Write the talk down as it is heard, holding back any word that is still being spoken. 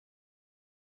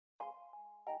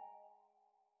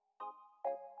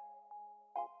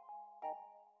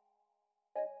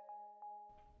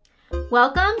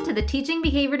Welcome to the Teaching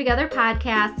Behavior Together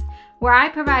podcast, where I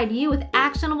provide you with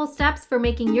actionable steps for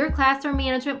making your classroom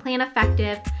management plan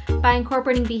effective by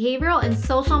incorporating behavioral and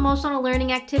social-emotional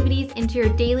learning activities into your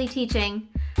daily teaching.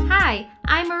 Hi,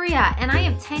 I'm Maria, and I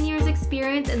have 10 years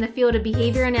experience in the field of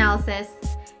behavior analysis.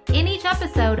 In each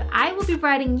episode, I will be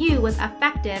providing you with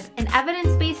effective and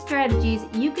evidence-based strategies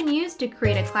you can use to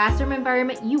create a classroom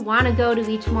environment you want to go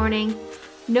to each morning.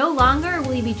 No longer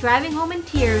will you be driving home in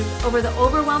tears over the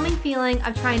overwhelming feeling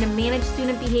of trying to manage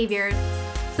student behaviors.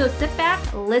 So sit back,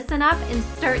 listen up, and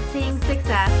start seeing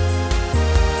success.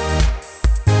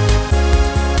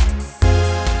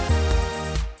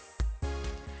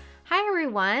 Hi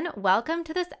everyone, welcome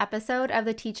to this episode of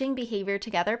the Teaching Behavior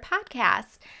Together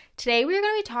podcast. Today we're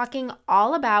going to be talking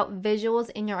all about visuals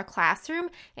in your classroom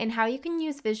and how you can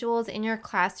use visuals in your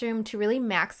classroom to really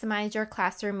maximize your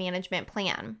classroom management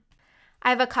plan. I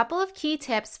have a couple of key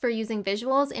tips for using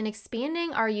visuals and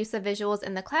expanding our use of visuals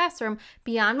in the classroom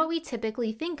beyond what we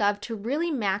typically think of to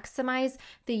really maximize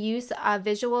the use of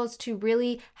visuals to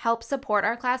really help support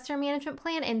our classroom management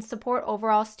plan and support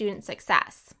overall student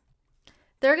success.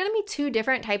 There are going to be two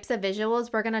different types of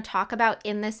visuals we're going to talk about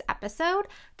in this episode.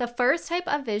 The first type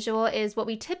of visual is what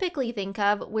we typically think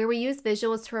of, where we use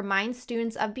visuals to remind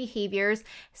students of behaviors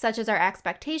such as our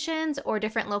expectations or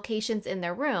different locations in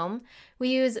their room. We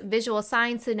use visual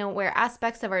signs to know where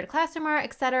aspects of our classroom are,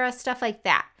 etc., stuff like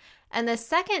that. And the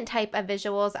second type of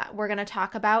visuals we're going to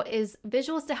talk about is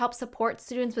visuals to help support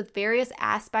students with various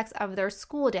aspects of their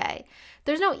school day.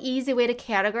 There's no easy way to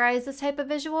categorize this type of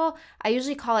visual. I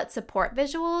usually call it support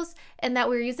visuals, and that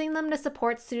we're using them to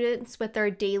support students with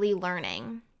their daily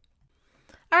learning.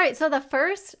 All right, so the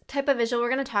first type of visual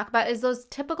we're going to talk about is those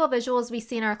typical visuals we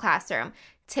see in our classroom.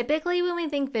 Typically, when we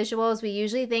think visuals, we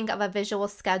usually think of a visual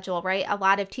schedule, right? A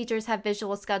lot of teachers have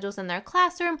visual schedules in their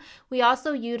classroom. We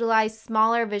also utilize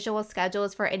smaller visual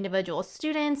schedules for individual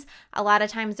students. A lot of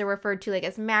times they're referred to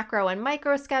as macro and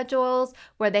micro schedules,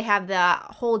 where they have the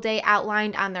whole day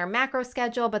outlined on their macro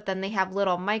schedule, but then they have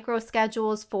little micro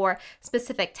schedules for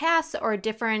specific tasks or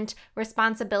different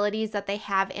responsibilities that they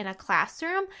have in a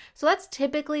classroom. So that's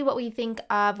typically what we think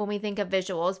of when we think of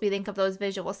visuals. We think of those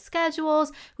visual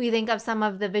schedules. We think of some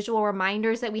of the visual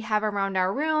reminders that we have around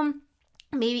our room,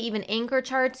 maybe even anchor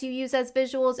charts you use as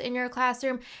visuals in your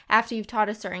classroom. After you've taught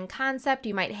a certain concept,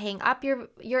 you might hang up your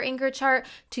anchor chart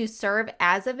to serve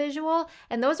as a visual.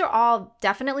 And those are all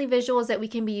definitely visuals that we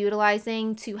can be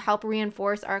utilizing to help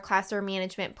reinforce our classroom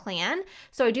management plan.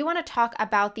 So I do want to talk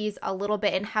about these a little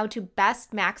bit and how to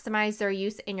best maximize their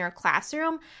use in your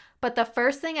classroom. But the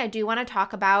first thing I do want to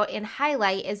talk about and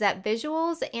highlight is that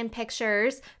visuals and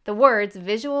pictures, the words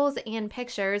visuals and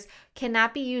pictures,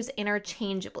 cannot be used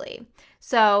interchangeably.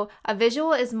 So a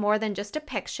visual is more than just a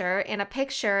picture, and a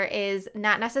picture is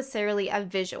not necessarily a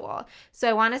visual. So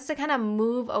I want us to kind of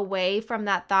move away from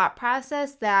that thought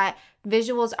process that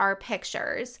visuals are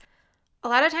pictures. A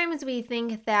lot of times we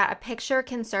think that a picture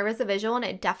can serve as a visual, and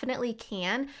it definitely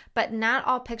can, but not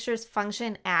all pictures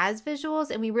function as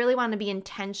visuals, and we really want to be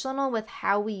intentional with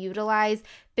how we utilize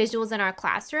visuals in our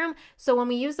classroom. So when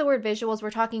we use the word visuals,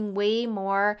 we're talking way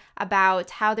more about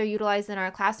how they're utilized in our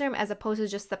classroom as opposed to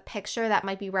just the picture that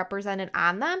might be represented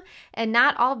on them. And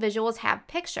not all visuals have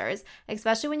pictures,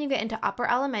 especially when you get into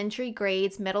upper elementary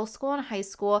grades, middle school and high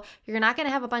school. You're not going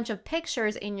to have a bunch of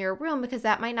pictures in your room because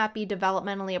that might not be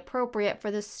developmentally appropriate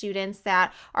for the students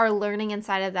that are learning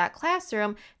inside of that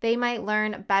classroom. They might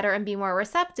learn better and be more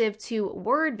receptive to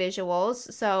word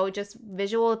visuals. So just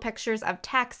visual pictures of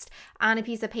text on a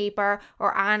piece of paper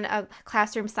or on a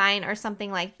classroom sign or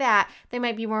something like that. They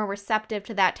might be more receptive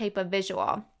to that type of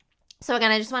visual. So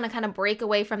again, I just want to kind of break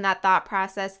away from that thought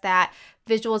process that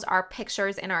visuals are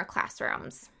pictures in our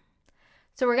classrooms.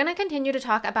 So we're going to continue to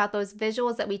talk about those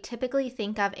visuals that we typically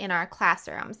think of in our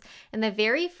classrooms. And the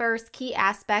very first key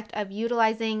aspect of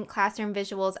utilizing classroom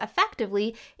visuals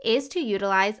effectively is to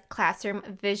utilize classroom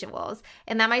visuals.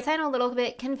 And that might sound a little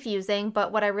bit confusing,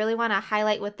 but what I really want to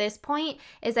highlight with this point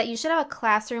is that you should have a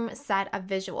classroom set of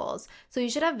visuals. So you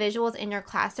should have visuals in your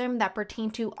classroom that pertain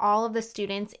to all of the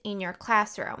students in your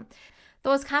classroom. The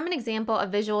most common example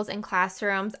of visuals in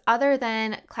classrooms other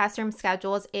than classroom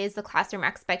schedules is the classroom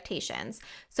expectations.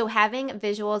 So having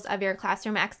visuals of your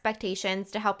classroom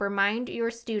expectations to help remind your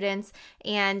students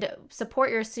and support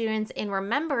your students in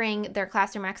remembering their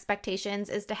classroom expectations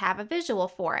is to have a visual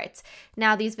for it.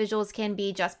 Now, these visuals can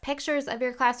be just pictures of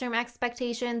your classroom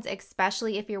expectations,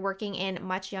 especially if you're working in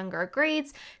much younger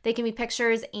grades. They can be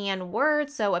pictures and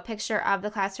words, so a picture of the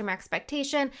classroom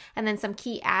expectation and then some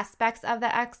key aspects of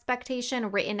the expectation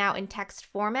information written out in text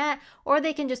format, or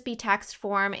they can just be text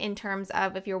form in terms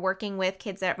of if you're working with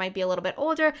kids that might be a little bit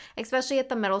older, especially at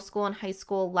the middle school and high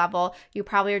school level. You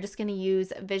probably are just going to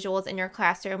use visuals in your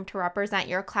classroom to represent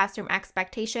your classroom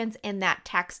expectations in that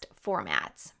text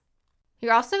format.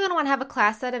 You're also going to want to have a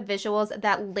class set of visuals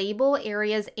that label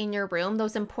areas in your room,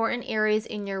 those important areas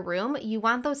in your room. You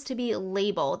want those to be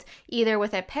labeled either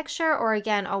with a picture or,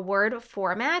 again, a word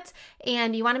format,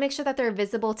 and you want to make sure that they're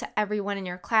visible to everyone in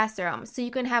your classroom. So you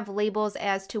can have labels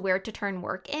as to where to turn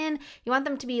work in. You want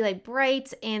them to be like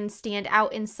bright and stand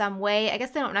out in some way. I guess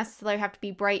they don't necessarily have to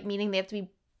be bright, meaning they have to be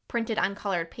printed on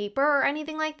colored paper or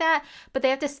anything like that, but they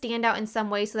have to stand out in some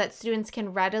way so that students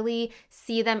can readily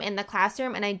see them in the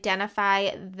classroom and identify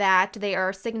that they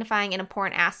are signifying an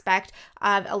important aspect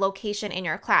of a location in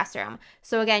your classroom.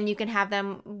 So again, you can have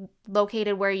them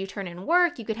located where you turn in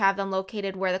work, you could have them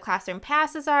located where the classroom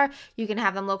passes are, you can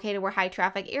have them located where high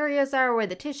traffic areas are, where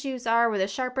the tissues are, where the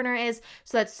sharpener is,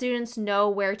 so that students know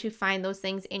where to find those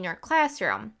things in your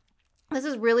classroom. This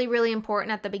is really, really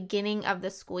important at the beginning of the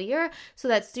school year so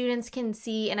that students can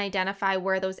see and identify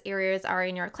where those areas are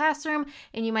in your classroom.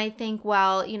 And you might think,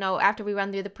 well, after we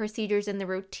run through the procedures and the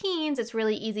routines, it's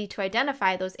really easy to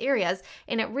identify those areas.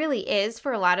 And it really is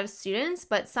for a lot of students,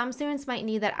 but some students might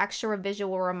need that extra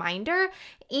visual reminder.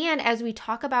 And as we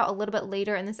talk about a little bit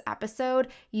later in this episode,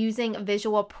 using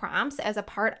visual prompts as a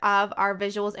part of our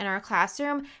visuals in our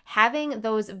classroom, having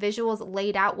those visuals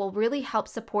laid out will really help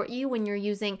support you when you're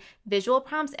using visual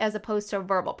prompts as opposed to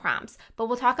verbal prompts. But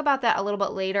we'll talk about that a little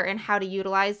bit later and how to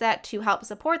utilize that to help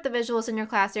support the visuals in your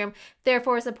classroom,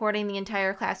 therefore supporting the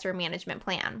entire classroom management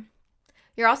plan.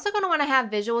 You're also going to want to have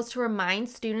visuals to remind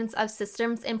students of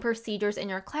systems and procedures in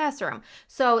your classroom.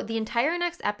 So the entire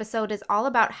next episode is all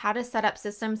about how to set up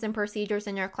systems and procedures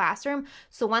in your classroom.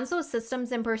 So once those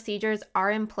systems and procedures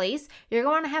are in place, you're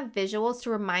going to have visuals to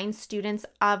remind students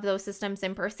of those systems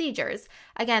and procedures.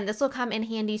 Again, this will come in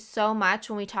handy so much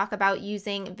when we talk about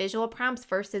using visual prompts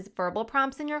versus verbal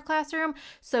prompts in your classroom.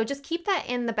 So just keep that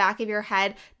in the back of your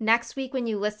head. Next week, when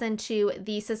you listen to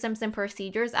the systems and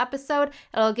procedures episode,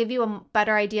 it'll give you a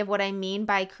better idea of what I mean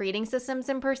by creating systems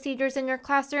and procedures in your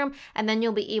classroom, and then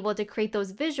you'll be able to create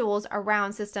those visuals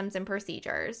around systems and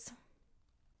procedures.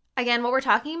 Again, what we're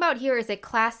talking about here is a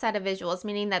class set of visuals,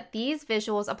 meaning that these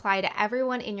visuals apply to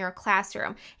everyone in your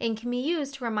classroom and can be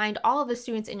used to remind all of the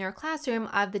students in your classroom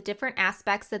of the different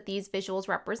aspects that these visuals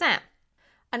represent.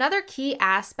 Another key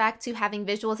aspect to having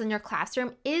visuals in your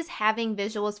classroom is having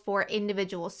visuals for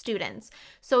individual students.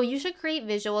 So you should create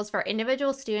visuals for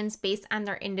individual students based on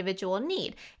their individual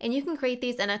need. And you can create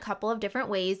these in a couple of different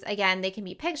ways. Again, they can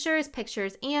be pictures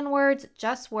and words,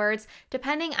 just words,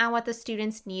 depending on what the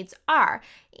student's needs are.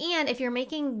 And if you're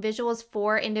making visuals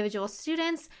for individual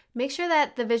students, make sure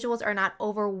that the visuals are not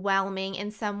overwhelming in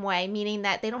some way, meaning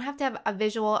that they don't have to have a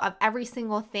visual of every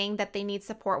single thing that they need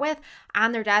support with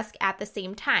on their desk at the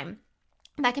same time.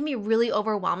 That can be really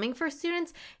overwhelming for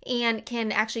students and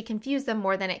can actually confuse them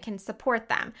more than it can support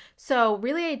them. So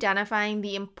really identifying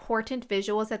the important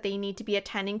visuals that they need to be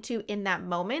attending to in that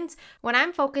moment. When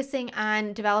I'm focusing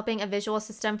on developing a visual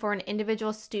system for an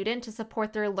individual student to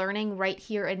support their learning right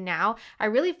here and now, I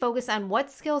really focus on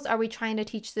what skills are we trying to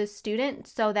teach this student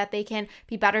so that they can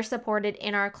be better supported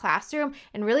in our classroom,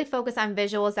 and really focus on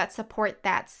visuals that support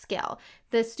that skill.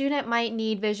 The student might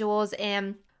need visuals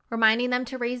in reminding them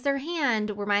to raise their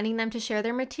hand, reminding them to share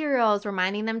their materials,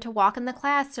 reminding them to walk in the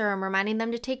classroom, reminding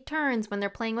them to take turns when they're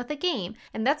playing with a game.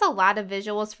 And that's a lot of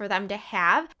visuals for them to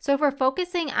have. So if we're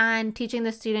focusing on teaching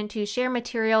the student to share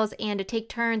materials and to take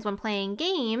turns when playing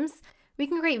games, we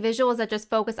can create visuals that just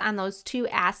focus on those two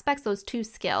aspects, those two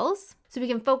skills. So we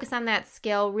can focus on that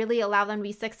skill, really allow them to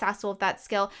be successful with that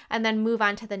skill, and then move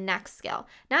on to the next skill.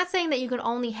 Not saying that you can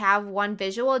only have one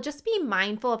visual, just be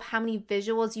mindful of how many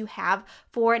visuals you have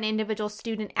for an individual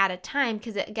student at a time,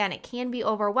 because again, it can be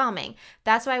overwhelming.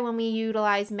 That's why when we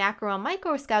utilize macro and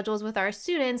micro schedules with our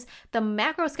students, the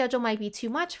macro schedule might be too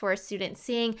much for a student.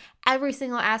 Seeing every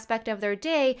single aspect of their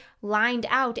day lined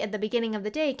out at the beginning of the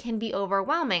day can be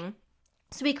overwhelming.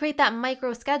 So we create that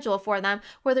micro schedule for them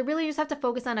where they really just have to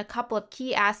focus on a couple of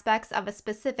key aspects of a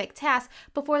specific task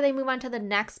before they move on to the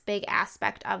next big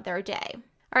aspect of their day.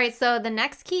 All right, so the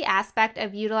next key aspect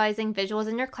of utilizing visuals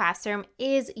in your classroom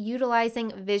is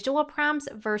utilizing visual prompts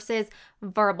versus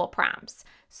verbal prompts.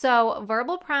 So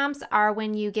verbal prompts are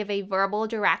when you give a verbal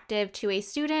directive to a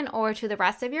student or to the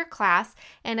rest of your class,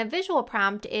 and a visual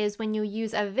prompt is when you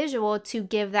use a visual to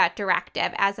give that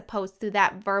directive as opposed to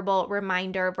that verbal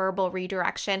reminder, verbal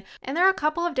redirection. And there are a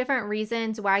couple of different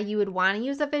reasons why you would want to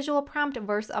use a visual prompt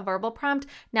versus a verbal prompt.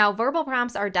 Now, verbal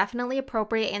prompts are definitely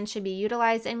appropriate and should be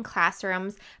utilized in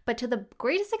classrooms, but to the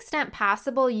greatest extent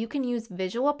possible, you can use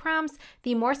visual prompts.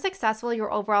 The more successful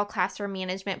your overall classroom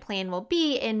management plan will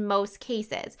be in most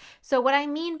cases. So what I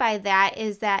mean by that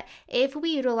is that if we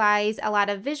utilize a lot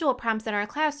of visual prompts in our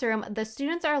classroom, the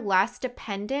students are less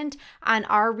dependent on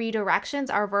our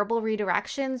redirections, our verbal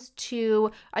redirections, to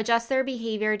adjust their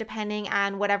behavior depending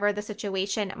on whatever the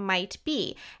situation might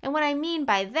be. And what I mean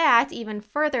by that, even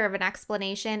further of an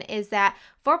explanation, is that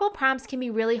verbal prompts can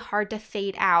be really hard to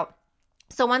fade out.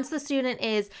 So once the student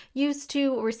is used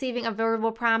to receiving a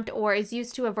verbal prompt or is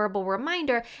used to a verbal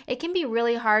reminder, it can be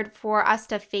really hard for us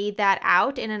to fade that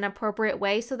out in an appropriate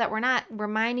way so that we're not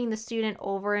reminding the student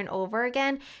over and over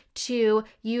again to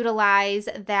utilize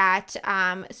that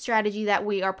strategy that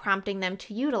we are prompting them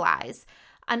to utilize.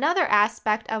 Another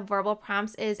aspect of verbal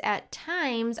prompts is at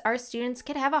times our students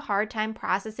could have a hard time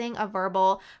processing a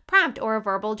verbal prompt or a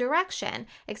verbal direction,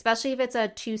 especially if it's a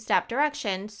two-step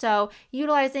direction. So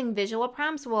utilizing visual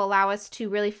prompts will allow us to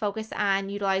really focus on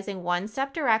utilizing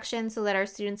one-step direction so that our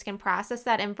students can process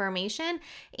that information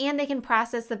and they can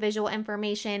process the visual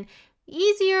information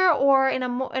easier or in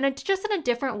a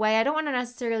different way. I don't want to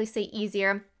necessarily say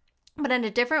easier, but in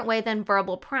a different way than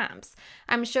verbal prompts.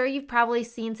 I'm sure you've probably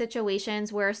seen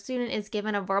situations where a student is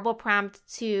given a verbal prompt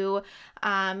to,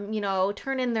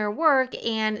 turn in their work,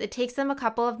 and it takes them a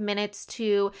couple of minutes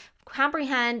to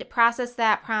comprehend, process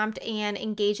that prompt, and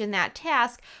engage in that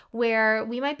task, where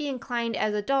we might be inclined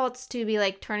as adults to be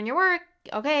like, turn in your work.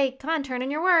 Okay, come on, turn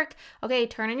in your work. Okay,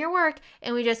 turn in your work.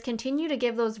 And we just continue to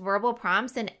give those verbal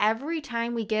prompts. And every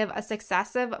time we give a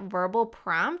successive verbal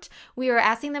prompt, we are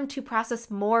asking them to process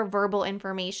more verbal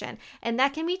information. And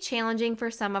that can be challenging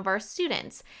for some of our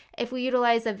students. If we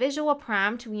utilize a visual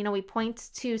prompt, we point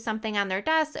to something on their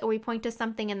desk or we point to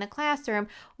something in the classroom,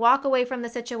 walk away from the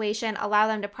situation, allow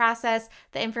them to process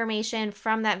the information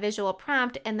from that visual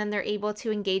prompt, and then they're able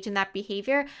to engage in that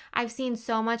behavior. I've seen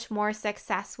so much more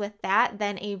success with that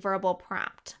than a verbal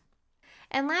prompt.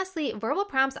 And lastly, verbal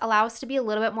prompts allow us to be a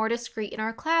little bit more discreet in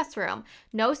our classroom.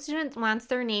 No student wants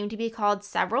their name to be called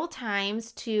several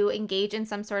times to engage in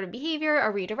some sort of behavior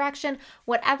or redirection,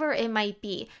 whatever it might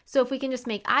be. So if we can just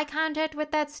make eye contact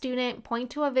with that student, point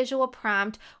to a visual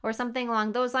prompt or something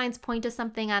along those lines, point to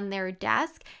something on their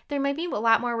desk, they might be a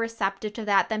lot more receptive to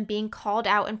that than being called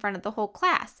out in front of the whole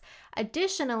class.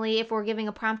 Additionally, if we're giving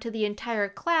a prompt to the entire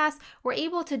class, we're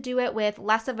able to do it with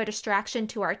less of a distraction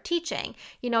to our teaching.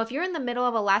 If you're in the middle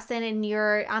of a lesson and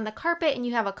you're on the carpet and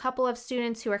you have a couple of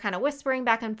students who are kind of whispering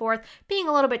back and forth, being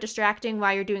a little bit distracting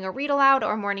while you're doing a read aloud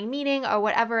or morning meeting or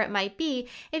whatever it might be,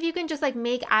 if you can just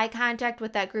make eye contact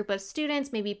with that group of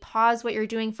students, maybe pause what you're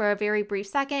doing for a very brief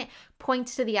second, point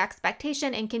to the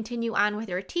expectation, and continue on with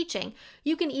your teaching.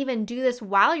 You can even do this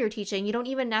while you're teaching. You don't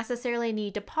even necessarily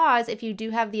need to pause if you do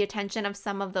have the attention of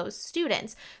some of those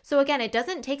students. So again, it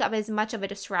doesn't take up as much of a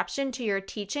disruption to your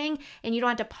teaching, and you don't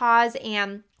have to pause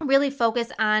and really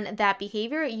focus on that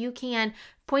behavior. You can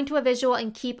point to a visual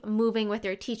and keep moving with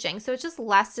your teaching. So it's just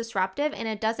less disruptive, and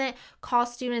it doesn't call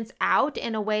students out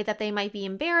in a way that they might be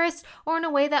embarrassed or in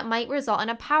a way that might result in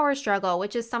a power struggle,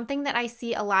 which is something that I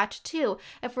see a lot too.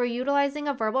 If we're utilizing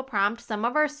a verbal prompt, some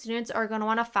of our students are going to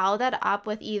want to follow that up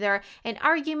with either an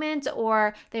argument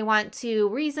or they want to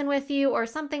reason with you or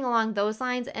something along those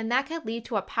lines, and that could lead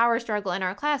to a power struggle in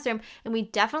our classroom, and we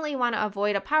definitely want to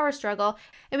avoid a power struggle,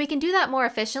 and we can do that more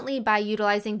efficiently by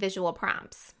utilizing visual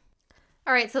prompts.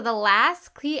 All right, so the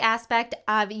last key aspect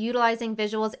of utilizing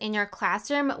visuals in your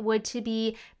classroom would to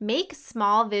be make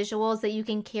small visuals that you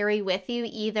can carry with you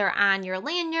either on your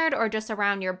lanyard or just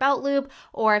around your belt loop,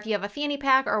 or if you have a fanny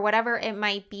pack or whatever it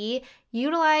might be.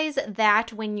 Utilize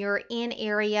that when you're in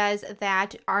areas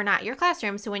that are not your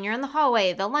classroom. So when you're in the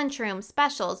hallway, the lunchroom,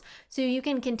 specials, so you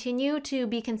can continue to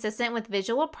be consistent with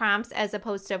visual prompts as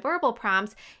opposed to verbal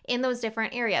prompts in those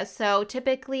different areas. So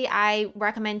typically I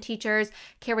recommend teachers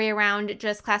carry around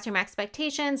just classroom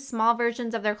expectations, small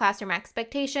versions of their classroom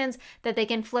expectations that they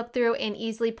can flip through and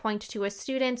easily point to a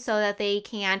student so that they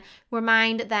can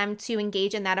remind them to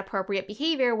engage in that appropriate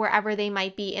behavior wherever they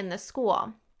might be in the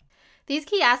school. These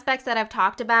key aspects that I've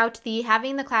talked about,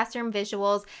 having the classroom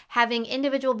visuals, having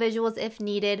individual visuals if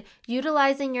needed,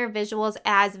 utilizing your visuals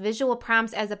as visual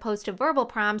prompts as opposed to verbal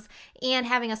prompts, and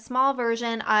having a small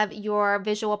version of your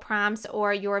visual prompts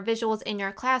or your visuals in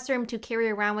your classroom to carry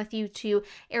around with you to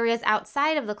areas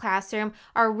outside of the classroom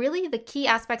are really the key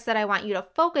aspects that I want you to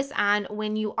focus on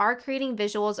when you are creating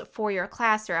visuals for your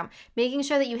classroom. Making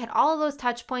sure that you hit all of those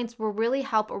touch points will really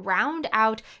help round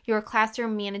out your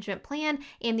classroom management plan,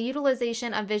 and the utilization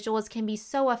of visuals can be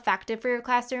so effective for your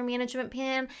classroom management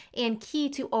plan and key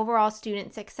to overall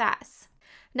student success.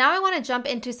 Now I want to jump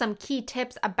into some key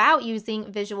tips about using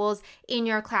visuals in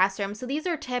your classroom. So these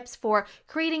are tips for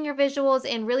creating your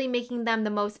visuals and really making them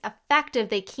the most effective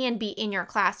they can be in your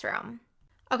classroom.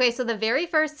 Okay, so the very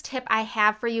first tip I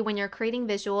have for you when you're creating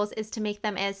visuals is to make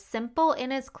them as simple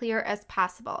and as clear as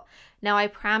possible. Now, I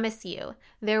promise you,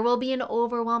 there will be an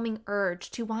overwhelming urge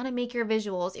to want to make your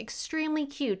visuals extremely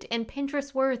cute and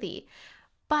Pinterest-worthy,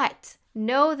 but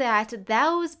know that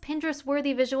those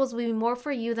Pinterest-worthy visuals will be more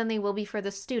for you than they will be for the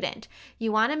student.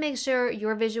 You want to make sure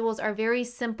your visuals are very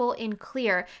simple and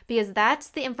clear because that's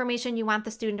the information you want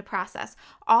the student to process.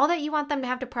 All that you want them to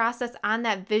have to process on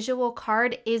that visual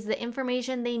card is the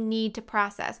information they need to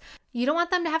process. You don't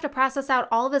want them to have to process out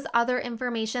all this other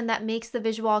information that makes the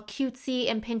visual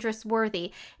cutesy and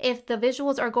Pinterest-worthy. If the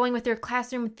visuals are going with your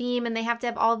classroom theme and they have to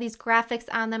have all these graphics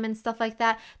on them and stuff like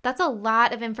that, that's a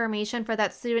lot of information for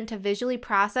that student to visually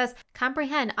process,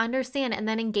 comprehend, understand, and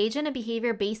then engage in a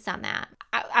behavior based on that.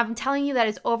 I'm telling you that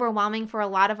is overwhelming for a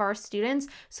lot of our students,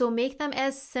 so make them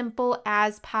as simple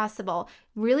as possible.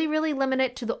 Really, really limit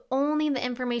it to only the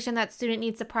information that student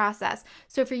needs to process.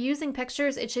 So if you're using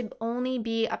pictures, it should only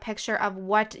be a picture of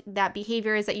what that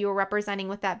behavior is that you are representing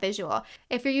with that visual.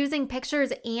 If you're using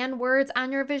pictures and words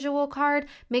on your visual card,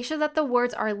 make sure that the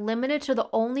words are limited to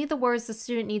only the words the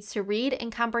student needs to read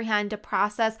and comprehend to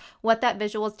process what that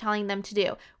visual is telling them to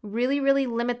do. Really, really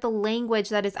limit the language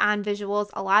that is on visuals.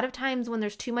 A lot of times when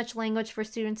there's too much language for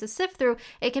students to sift through,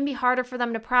 it can be harder for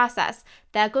them to process.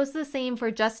 That goes the same for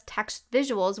just text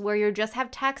visuals where you just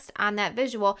have text on that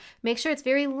visual. Make sure it's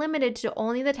very limited to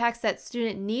only the text that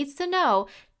student needs to know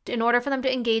in order for them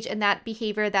to engage in that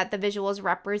behavior that the visual is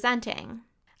representing.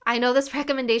 I know this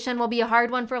recommendation will be a hard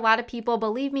one for a lot of people.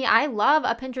 Believe me, I love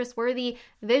a Pinterest-worthy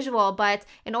visual, but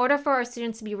in order for our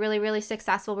students to be really, really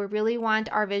successful, we really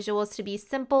want our visuals to be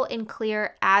simple and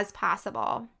clear as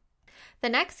possible. The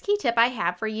next key tip I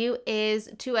have for you is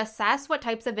to assess what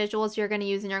types of visuals you're going to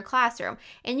use in your classroom.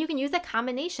 And you can use a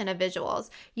combination of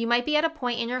visuals. You might be at a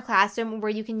point in your classroom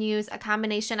where you can use a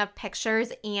combination of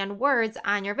pictures and words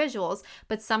on your visuals,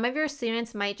 but some of your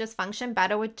students might just function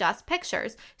better with just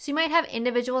pictures. So you might have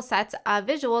individual sets of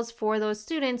visuals for those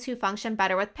students who function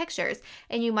better with pictures.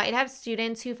 And you might have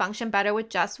students who function better with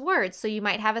just words. So you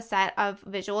might have a set of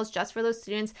visuals just for those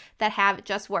students that have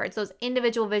just words. Those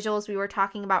individual visuals we were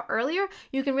talking about earlier,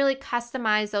 you can really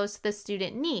customize those to the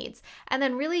student needs. And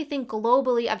then really think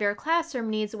globally of your classroom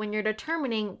needs when you're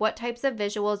determining what types of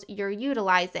visuals you're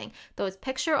utilizing. Those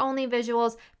picture-only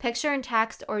visuals, picture and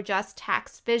text, or just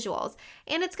text visuals.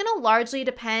 And it's going to largely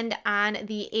depend on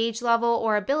the age level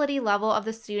or ability level of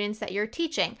the students that you're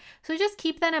teaching. So just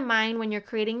keep that in mind when you're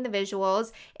creating the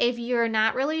visuals. If you're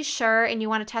not really sure and you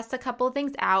want to test a couple of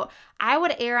things out, I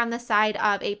would err on the side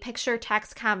of a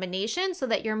picture-text combination so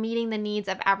that you're meeting the needs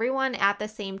of everyone at the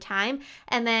same time,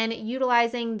 and then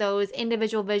utilizing those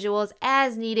individual visuals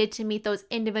as needed to meet those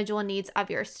individual needs of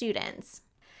your students.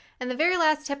 And the very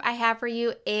last tip I have for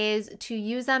you is to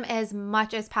use them as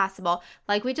much as possible.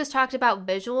 Like we just talked about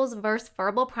visuals versus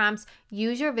verbal prompts,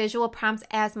 use your visual prompts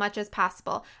as much as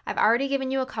possible. I've already given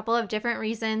you a couple of different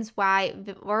reasons why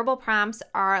verbal prompts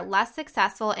are less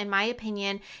successful in my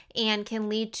opinion and can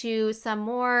lead to some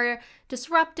more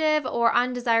disruptive or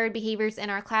undesired behaviors in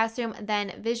our classroom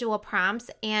than visual prompts.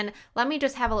 And let me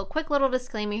just have a quick little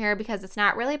disclaimer here because it's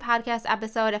not really a podcast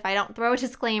episode if I don't throw a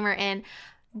disclaimer in.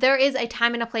 There is a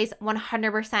time and a place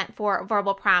 100% for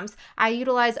verbal prompts. I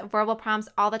utilize verbal prompts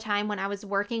all the time when I was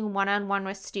working one-on-one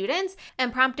with students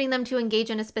and prompting them to engage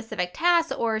in a specific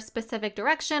task or a specific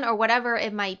direction or whatever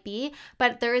it might be.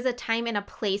 But there is a time and a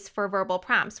place for verbal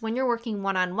prompts. When you're working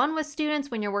one-on-one with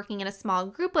students, when you're working in a small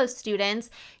group of students,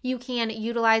 you can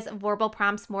utilize verbal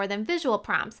prompts more than visual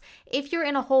prompts. If you're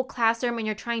in a whole classroom and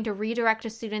you're trying to redirect a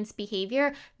student's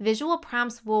behavior, visual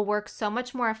prompts will work so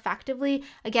much more effectively,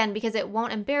 again, because it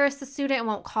won't embarrass the student, it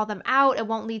won't call them out, it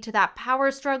won't lead to that power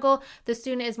struggle. The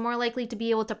student is more likely to be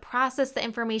able to process the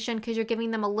information because you're giving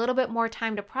them a little bit more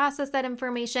time to process that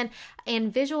information,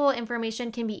 and visual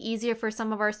information can be easier for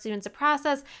some of our students to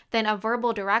process than a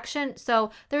verbal direction. So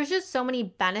there's just so many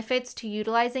benefits to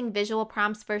utilizing visual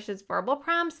prompts versus verbal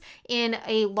prompts in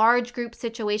a large group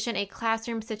situation, a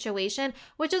classroom situation,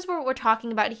 which is what we're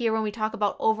talking about here when we talk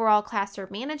about overall classroom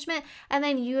management, and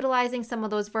then utilizing some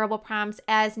of those verbal prompts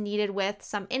as needed with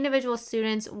some individual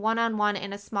students one-on-one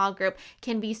in a small group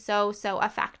can be so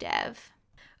effective.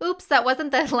 Oops, that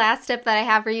wasn't the last tip that I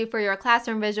have for you for your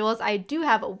classroom visuals. I do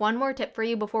have one more tip for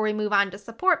you before we move on to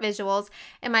support visuals.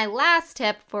 And my last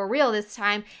tip, for real this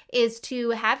time, is to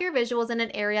have your visuals in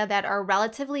an area that are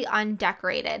relatively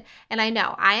undecorated. And I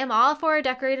know, I am all for a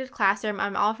decorated classroom.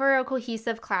 I'm all for a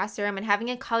cohesive classroom and having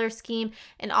a color scheme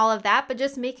and all of that, but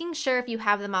just making sure if you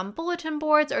have them on bulletin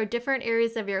boards or different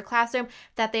areas of your classroom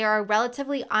that they are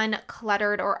relatively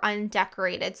uncluttered or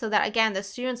undecorated, so that, again, the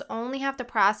students only have to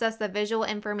process the visual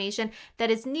information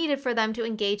that is needed for them to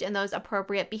engage in those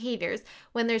appropriate behaviors.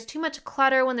 When there's too much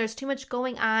clutter, when there's too much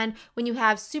going on, when you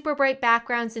have super bright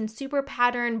backgrounds and super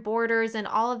pattern borders and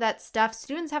all of that stuff,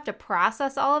 students have to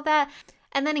process all of that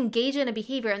and then engage in a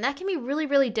behavior. And that can be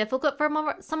really difficult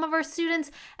for some of our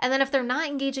students. And then if they're not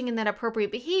engaging in that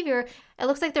appropriate behavior, it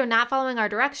looks like they're not following our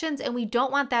directions, and we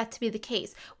don't want that to be the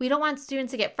case. We don't want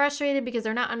students to get frustrated because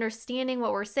they're not understanding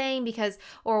what we're saying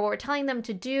or what we're telling them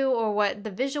to do, or what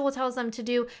the visual tells them to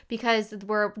do, because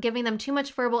we're giving them too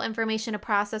much verbal information to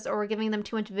process, or we're giving them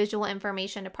too much visual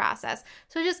information to process.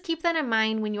 So just keep that in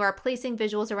mind when you are placing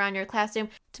visuals around your classroom,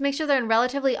 to make sure they're in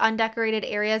relatively undecorated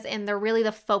areas and they're really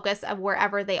the focus of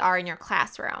wherever they are in your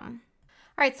classroom.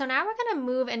 All right, so now we're going to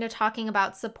move into talking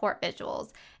about support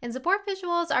visuals. And support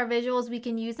visuals are visuals we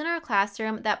can use in our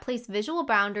classroom that place visual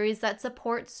boundaries that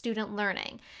support student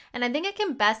learning. And I think I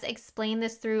can best explain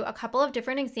this through a couple of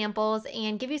different examples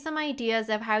and give you some ideas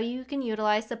of how you can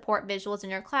utilize support visuals in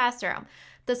your classroom.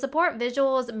 The support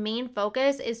visuals' main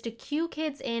focus is to cue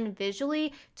kids in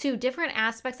visually to different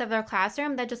aspects of their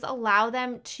classroom that just allow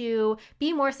them to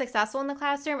be more successful in the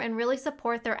classroom and really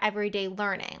support their everyday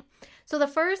learning. So the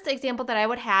first example that I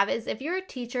would have is if you're a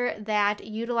teacher that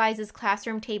utilizes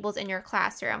classroom tables in your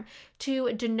classroom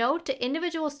to denote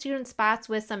individual student spots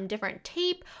with some different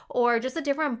tape or just a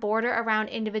different border around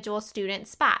individual student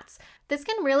spots. This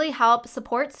can really help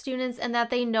support students in that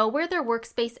they know where their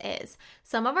workspace is.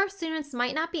 Some of our students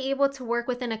might not be able to work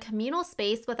within a communal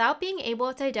space without being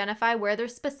able to identify where their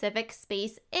specific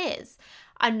space is.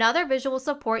 Another visual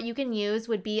support you can use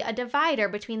would be a divider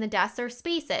between the desks or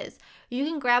spaces. You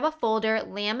can grab a folder,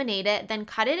 laminate it, then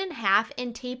cut it in half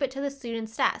and tape it to the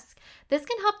student's desk. This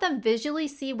can help them visually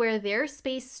see where their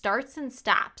space starts and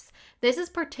stops. This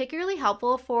is particularly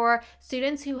helpful for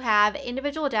students who have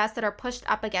individual desks that are pushed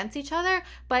up against each other,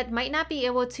 but might not be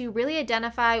able to really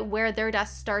identify where their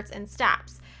desk starts and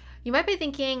stops. You might be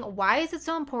thinking, why is it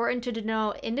so important to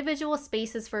denote individual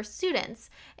spaces for students?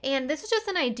 And this is just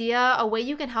an idea, a way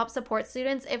you can help support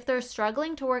students if they're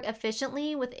struggling to work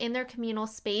efficiently within their communal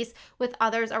space with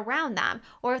others around them,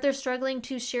 or if they're struggling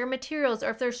to share materials, or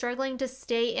if they're struggling to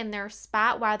stay in their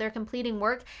spot while they're completing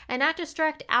work and not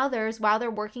distract others while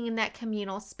they're working in that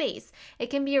communal space.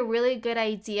 It can be a really good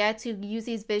idea to use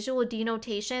these visual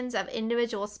denotations of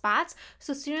individual spots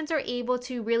so students are able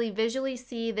to really visually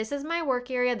see, this is my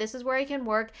work area, this is where I can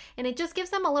work, and it just gives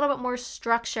them a little bit more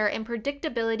structure and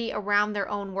predictability around their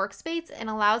own workspace and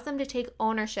allows them to take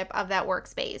ownership of that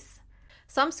workspace.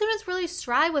 Some students really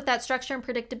strive with that structure and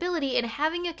predictability, and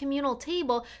having a communal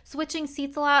table, switching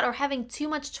seats a lot, or having too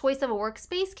much choice of a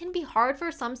workspace can be hard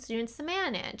for some students to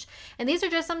manage. And these are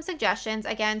just some suggestions,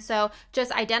 again, so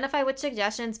just identify which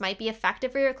suggestions might be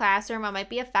effective for your classroom or might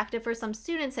be effective for some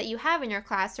students that you have in your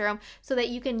classroom so that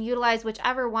you can utilize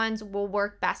whichever ones will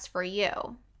work best for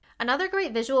you. Another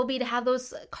great visual will be to have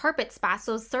those carpet spots,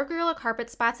 those circular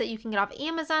carpet spots that you can get off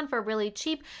Amazon for really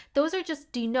cheap. Those are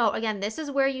just denote, again, this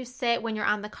is where you sit when you're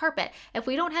on the carpet. If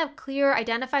we don't have clear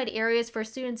identified areas for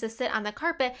students to sit on the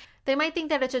carpet, they might think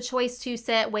that it's a choice to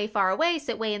sit way far away,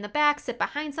 sit way in the back, sit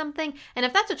behind something. And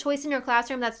if that's a choice in your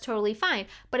classroom, that's totally fine.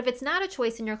 But if it's not a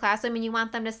choice in your classroom and you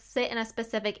want them to sit in a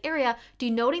specific area,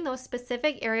 denoting those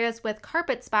specific areas with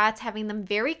carpet spots, having them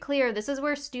very clear, this is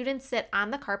where students sit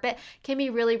on the carpet, can be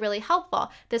really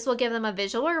helpful. This will give them a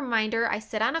visual reminder, I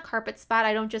sit on a carpet spot,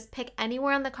 I don't just pick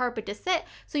anywhere on the carpet to sit,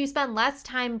 so you spend less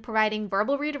time providing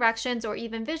verbal redirections or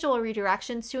even visual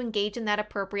redirections to engage in that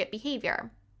appropriate behavior.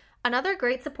 Another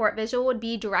great support visual would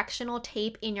be directional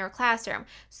tape in your classroom.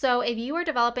 So if you are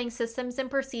developing systems and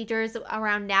procedures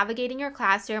around navigating your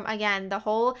classroom, again, the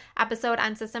whole episode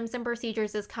on systems and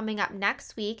procedures is coming up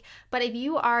next week, but if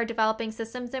you are developing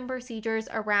systems and procedures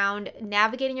around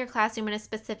navigating your classroom in a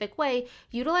specific way,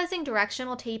 utilizing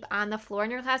directional tape on the floor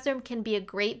in your classroom can be a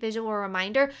great visual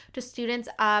reminder to students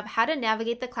of how to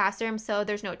navigate the classroom so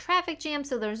there's no traffic jam,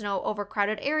 so there's no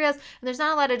overcrowded areas, and there's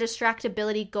not a lot of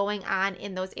distractibility going on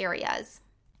in those areas.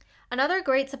 Another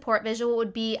great support visual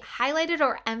would be highlighted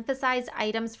or emphasized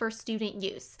items for student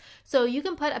use. So you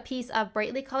can put a piece of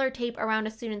brightly colored tape around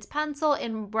a student's pencil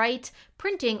and write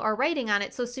printing or writing on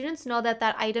it so students know that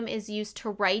that item is used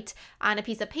to write on a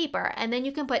piece of paper. And then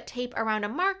you can put tape around a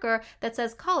marker that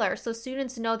says color so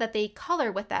students know that they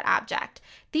color with that object.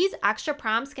 These extra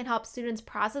prompts can help students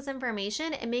process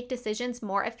information and make decisions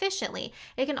more efficiently.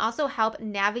 It can also help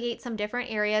navigate some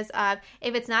different areas of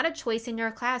if it's not a choice in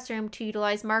your classroom to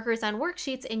utilize markers on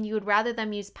worksheets and you would rather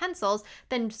them use pencils,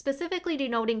 then specifically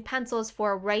denoting pencils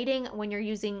for writing when you're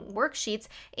using worksheets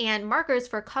and markers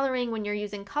for coloring when you're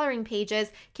using coloring pages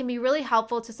can be really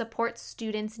helpful to support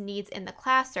students' needs in the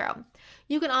classroom.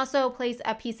 You can also place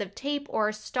a piece of tape or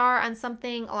a star on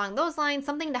something along those lines,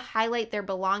 something to highlight their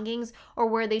belongings or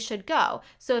where they should go.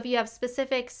 So if you have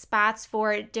specific spots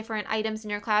for different items in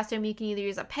your classroom, you can either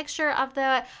use a picture of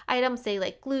the item, say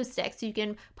like glue sticks. You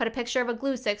can put a picture of a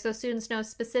glue stick so students know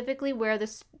specifically where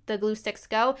the glue sticks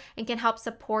go and can help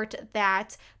support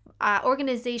that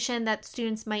organization that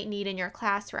students might need in your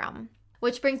classroom.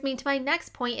 Which brings me to my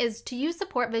next point is to use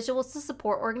support visuals to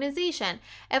support organization.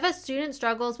 If a student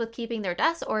struggles with keeping their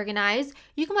desk organized,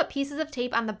 you can put pieces of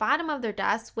tape on the bottom of their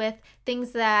desk with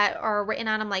things that are written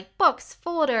on them like books,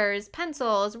 folders,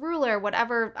 pencils, ruler,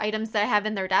 whatever items that I have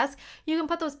in their desk. You can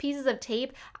put those pieces of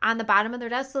tape on the bottom of their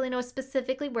desk so they know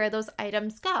specifically where those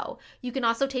items go. You can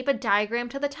also tape a diagram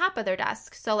to the top of their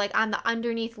desk. So like on the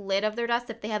underneath lid of their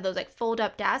desk, if they have those like fold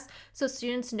up desks, so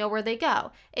students know where they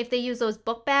go. If they use those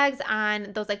book bags on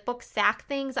those like book sack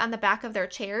things on the back of their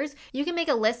chairs, you can make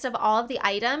a list of all of the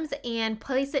items and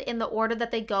place it in the order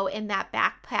that they go in that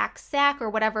backpack sack or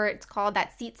whatever it's called,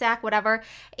 that seat sack, whatever,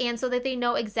 and so that they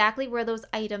know exactly where those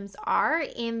items are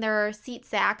in their seat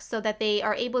sack so that they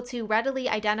are able to readily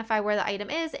identify where the item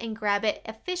is and grab it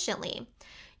efficiently.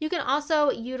 You can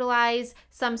also utilize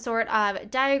some sort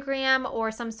of diagram or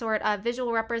some sort of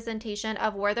visual representation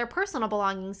of where their personal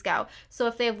belongings go. So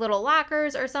if they have little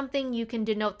lockers or something, you can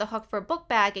denote the hook for book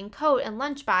bag and coat and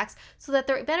lunchbox so that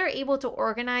they're better able to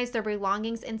organize their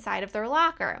belongings inside of their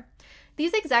locker.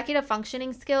 These executive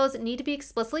functioning skills need to be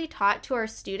explicitly taught to our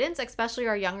students, especially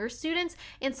our younger students,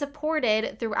 and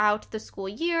supported throughout the school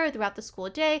year, throughout the school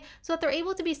day, so that they're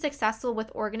able to be successful with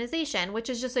organization, which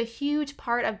is just a huge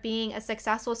part of being a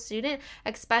successful student,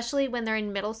 especially when they're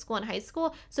in middle school and high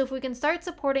school. So if we can start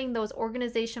supporting those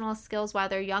organizational skills while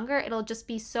they're younger, it'll just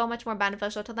be so much more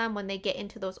beneficial to them when they get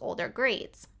into those older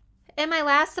grades. And my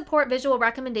last support visual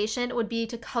recommendation would be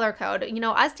to color code. You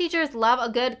know, us teachers love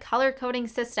a good color coding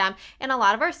system, and a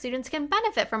lot of our students can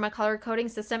benefit from a color coding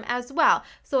system as well.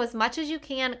 So as much as you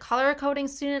can, color coding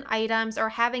student items or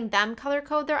having them color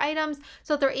code their items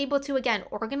so they're able to, again,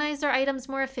 organize their items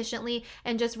more efficiently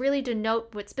and just really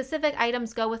denote what specific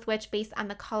items go with which based on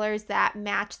the colors that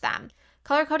match them.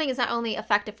 Color coding is not only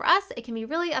effective for us, it can be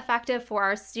really effective for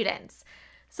our students.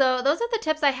 So those are the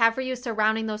tips I have for you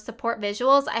surrounding those support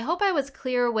visuals. I hope I was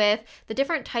clear with the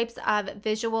different types of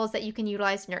visuals that you can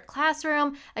utilize in your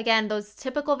classroom. Again, those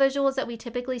typical visuals that we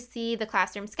typically see, the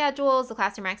classroom schedules, the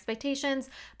classroom expectations,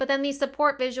 but then these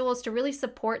support visuals to really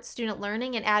support student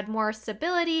learning and add more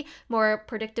stability, more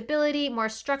predictability, more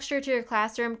structure to your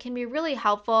classroom can be really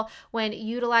helpful when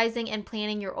utilizing and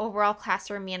planning your overall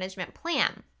classroom management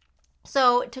plan.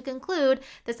 So to conclude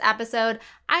this episode,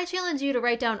 I challenge you to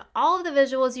write down all of the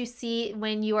visuals you see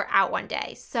when you are out one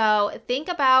day. So think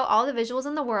about all the visuals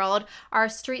in the world, our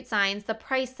street signs, the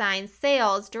price signs,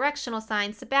 sales, directional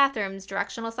signs to bathrooms,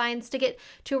 directional signs to get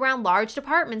to around large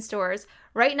department stores.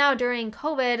 Right now during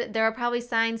COVID, there are probably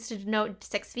signs to denote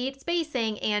 6 feet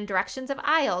spacing and directions of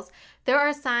aisles. There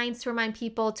are signs to remind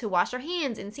people to wash their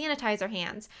hands and sanitize their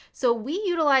hands. So we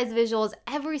utilize visuals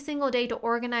every single day to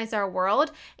organize our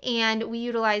world, and we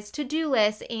utilize to-do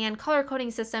lists and color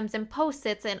coding systems and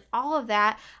post-its, and all of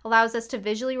that allows us to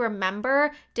visually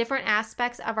remember different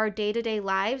aspects of our day-to-day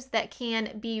lives that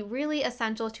can be really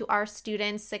essential to our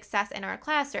students' success in our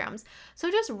classrooms. So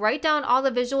just write down all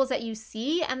the visuals that you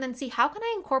see and then see how can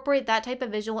I incorporate that type of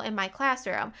visual in my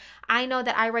classroom. I know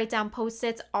that I write down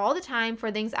post-its all the time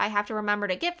for things I have to remember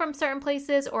to get from certain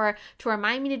places or to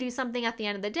remind me to do something at the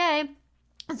end of the day.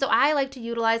 And so I like to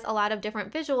utilize a lot of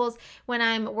different visuals when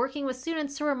I'm working with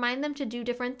students to remind them to do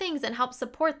different things and help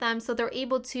support them so they're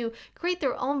able to create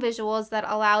their own visuals that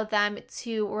allow them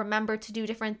to remember to do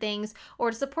different things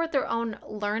or to support their own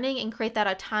learning and create that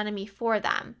autonomy for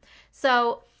them.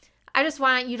 So I just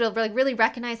want you to really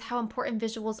recognize how important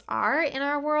visuals are in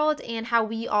our world and how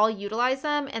we all utilize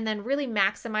them, and then really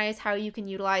maximize how you can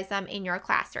utilize them in your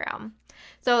classroom.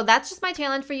 So that's just my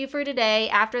challenge for you for today.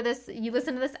 After this, you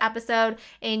listen to this episode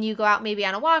and you go out maybe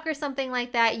on a walk or something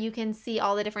like that, you can see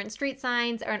all the different street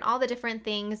signs and all the different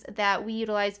things that we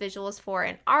utilize visuals for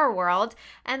in our world,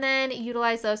 and then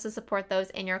utilize those to support those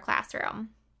in your classroom.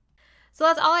 So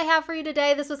that's all I have for you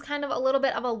today. This was kind of a little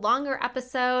bit of a longer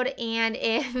episode, and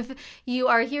if you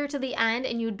are here to the end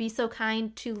and you would be so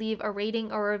kind to leave a rating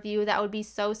or review, that would be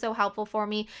so helpful for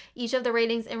me. Each of the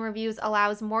ratings and reviews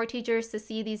allows more teachers to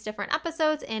see these different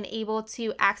episodes and able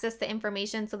to access the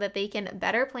information so that they can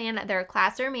better plan their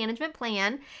classroom management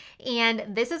plan. And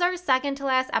this is our second to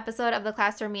last episode of the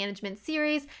classroom management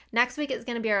series. Next week is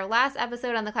going to be our last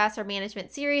episode on the classroom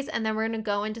management series, and then we're going to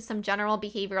go into some general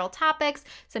behavioral topics,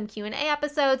 some Q&A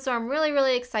episodes. So I'm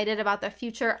really excited about the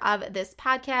future of this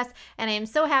podcast, and I am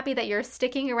so happy that you're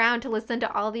sticking around to listen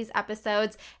to all these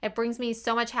episodes. It brings me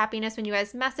so much happiness when you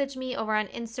guys message me over on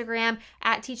Instagram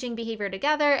at Teaching Behavior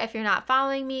Together. If you're not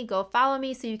following me, go follow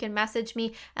me so you can message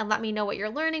me and let me know what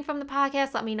you're learning from the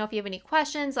podcast. Let me know if you have any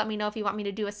questions. Let me know if you want me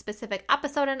to do a specific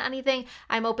episode on anything.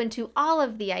 I'm open to all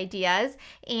of the ideas,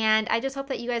 and I just hope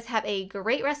that you guys have a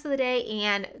great rest of the day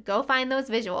and go find those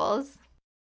visuals.